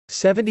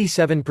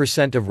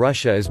77% of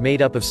Russia is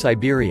made up of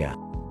Siberia.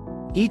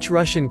 Each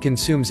Russian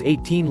consumes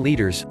 18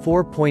 liters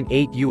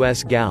 (4.8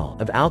 US gal)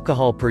 of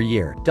alcohol per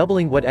year,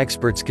 doubling what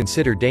experts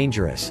consider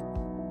dangerous.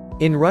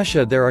 In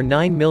Russia there are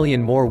 9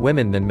 million more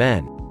women than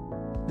men.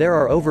 There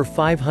are over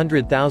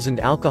 500,000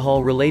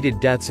 alcohol-related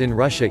deaths in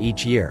Russia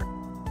each year.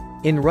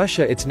 In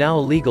Russia it's now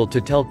illegal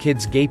to tell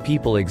kids gay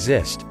people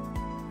exist.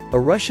 A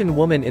Russian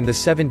woman in the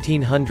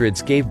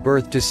 1700s gave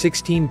birth to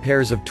 16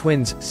 pairs of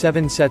twins,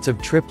 7 sets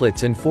of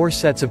triplets and 4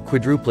 sets of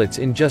quadruplets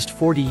in just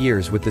 40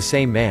 years with the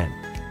same man.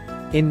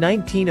 In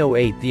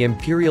 1908 the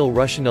Imperial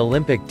Russian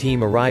Olympic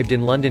team arrived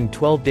in London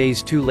 12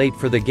 days too late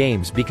for the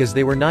games because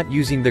they were not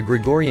using the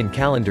Gregorian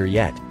calendar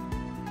yet.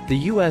 The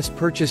US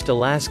purchased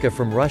Alaska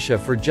from Russia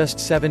for just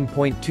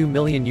 $7.2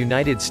 million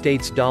United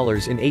States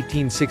dollars in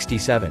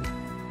 1867.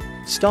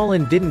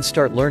 Stalin didn't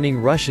start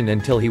learning Russian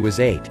until he was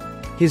 8.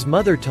 His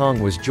mother tongue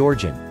was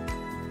Georgian.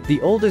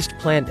 The oldest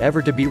plant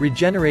ever to be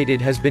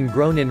regenerated has been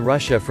grown in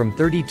Russia from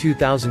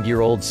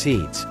 32,000-year-old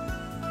seeds.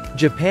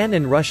 Japan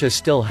and Russia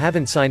still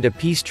haven't signed a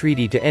peace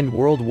treaty to end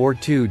World War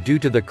II due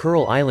to the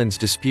Kuril Islands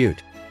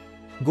dispute.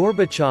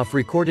 Gorbachev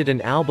recorded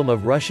an album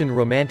of Russian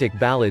romantic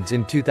ballads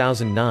in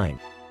 2009.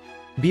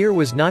 Beer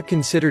was not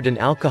considered an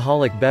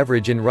alcoholic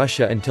beverage in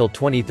Russia until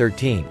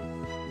 2013.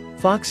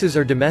 Foxes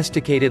are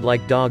domesticated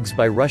like dogs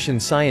by Russian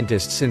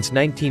scientists since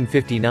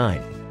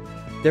 1959.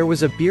 There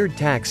was a beard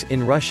tax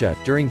in Russia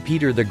during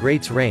Peter the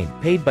Great's reign,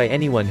 paid by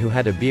anyone who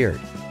had a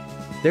beard.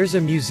 There's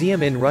a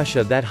museum in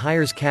Russia that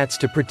hires cats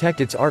to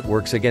protect its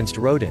artworks against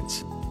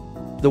rodents.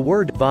 The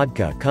word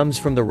vodka comes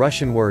from the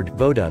Russian word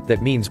voda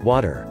that means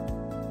water.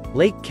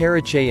 Lake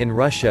Karachay in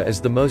Russia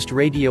is the most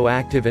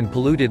radioactive and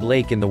polluted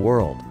lake in the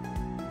world.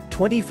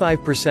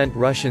 25%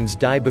 Russians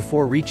die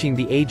before reaching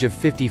the age of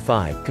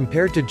 55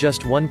 compared to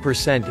just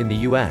 1% in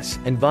the US,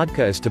 and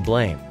vodka is to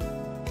blame.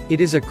 It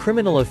is a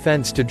criminal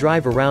offense to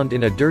drive around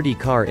in a dirty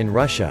car in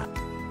Russia.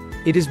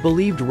 It is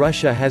believed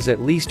Russia has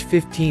at least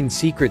 15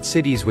 secret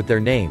cities with their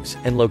names,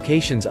 and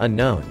locations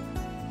unknown.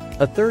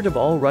 A third of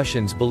all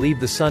Russians believe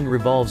the sun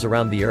revolves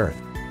around the earth.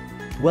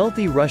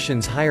 Wealthy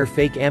Russians hire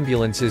fake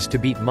ambulances to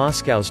beat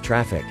Moscow's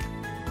traffic.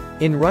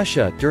 In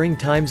Russia, during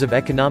times of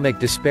economic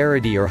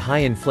disparity or high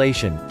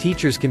inflation,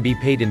 teachers can be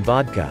paid in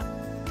vodka.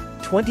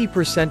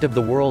 20% of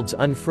the world's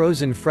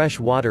unfrozen fresh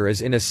water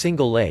is in a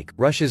single lake,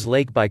 Russia's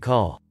Lake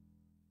Baikal.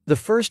 The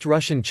first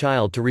Russian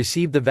child to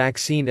receive the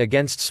vaccine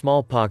against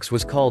smallpox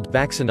was called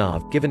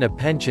Vaksinov, given a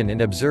pension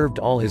and observed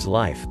all his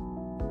life.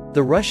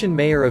 The Russian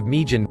mayor of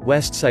Mizhin,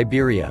 West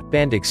Siberia,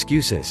 banned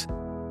excuses.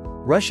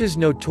 Russia's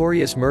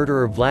notorious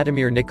murderer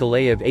Vladimir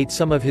Nikolaev ate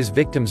some of his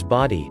victim's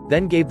body,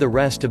 then gave the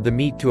rest of the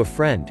meat to a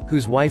friend,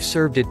 whose wife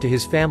served it to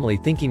his family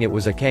thinking it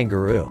was a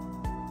kangaroo.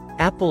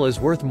 Apple is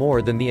worth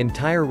more than the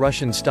entire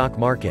Russian stock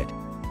market.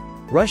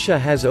 Russia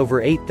has over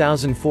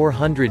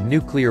 8,400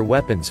 nuclear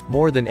weapons,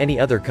 more than any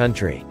other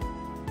country.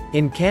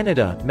 In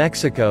Canada,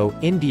 Mexico,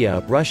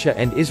 India, Russia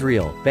and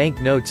Israel,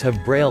 banknotes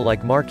have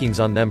braille-like markings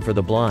on them for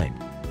the blind.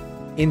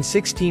 In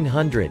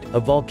 1600, a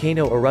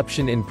volcano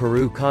eruption in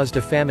Peru caused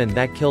a famine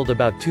that killed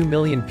about 2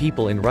 million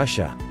people in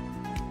Russia.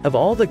 Of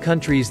all the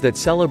countries that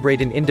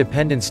celebrate an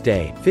Independence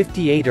Day,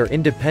 58 are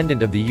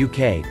independent of the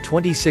UK,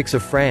 26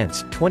 of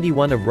France,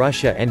 21 of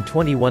Russia and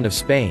 21 of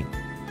Spain.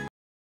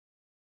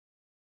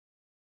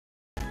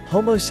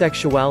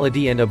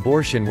 Homosexuality and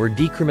abortion were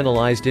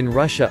decriminalized in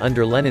Russia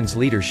under Lenin's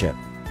leadership.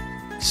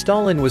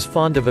 Stalin was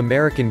fond of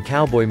American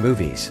cowboy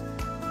movies.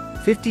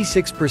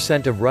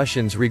 56% of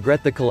Russians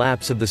regret the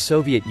collapse of the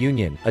Soviet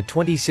Union, a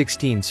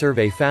 2016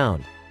 survey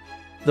found.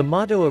 The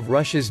motto of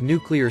Russia's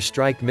nuclear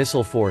strike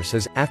missile force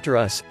is, "After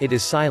us, it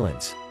is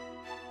silence."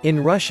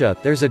 In Russia,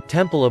 there's a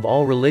temple of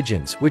all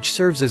religions, which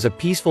serves as a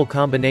peaceful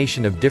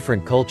combination of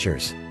different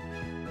cultures.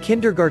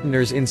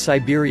 Kindergarteners in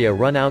Siberia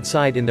run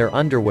outside in their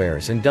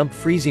underwears and dump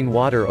freezing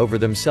water over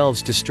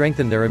themselves to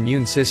strengthen their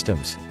immune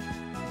systems.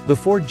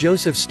 Before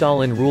Joseph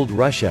Stalin ruled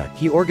Russia,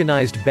 he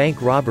organized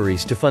bank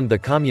robberies to fund the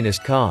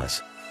communist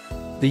cause.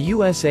 The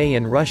USA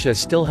and Russia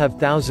still have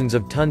thousands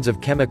of tons of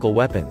chemical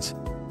weapons.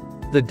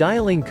 The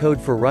dialing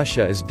code for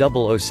Russia is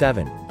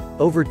 007.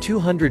 Over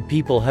 200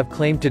 people have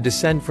claimed to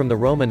descend from the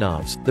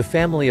Romanovs, the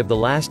family of the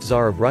last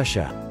Tsar of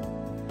Russia.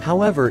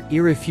 However,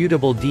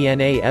 irrefutable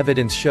DNA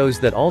evidence shows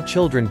that all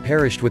children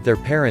perished with their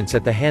parents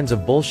at the hands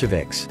of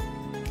Bolsheviks.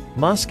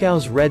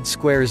 Moscow's Red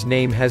Square's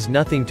name has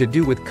nothing to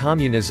do with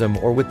communism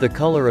or with the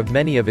color of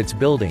many of its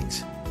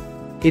buildings.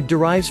 It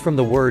derives from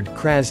the word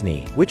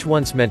Krasny, which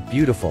once meant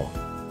beautiful.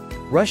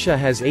 Russia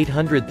has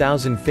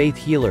 800,000 faith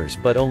healers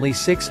but only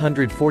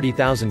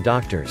 640,000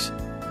 doctors.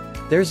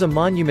 There's a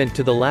monument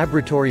to the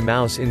laboratory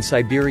mouse in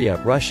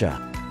Siberia, Russia.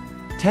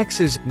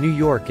 Texas, New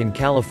York and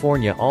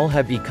California all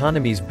have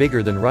economies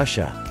bigger than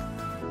Russia.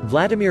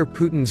 Vladimir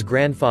Putin's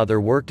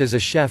grandfather worked as a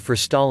chef for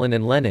Stalin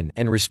and Lenin,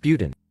 and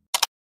Rasputin.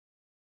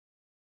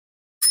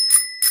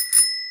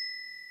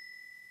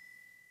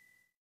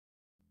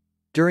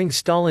 During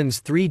Stalin's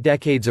 3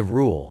 decades of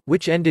rule,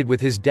 which ended with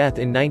his death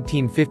in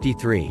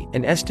 1953,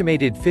 an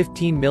estimated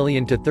 15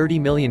 million to 30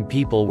 million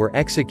people were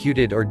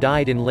executed or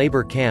died in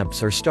labor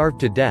camps or starved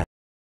to death.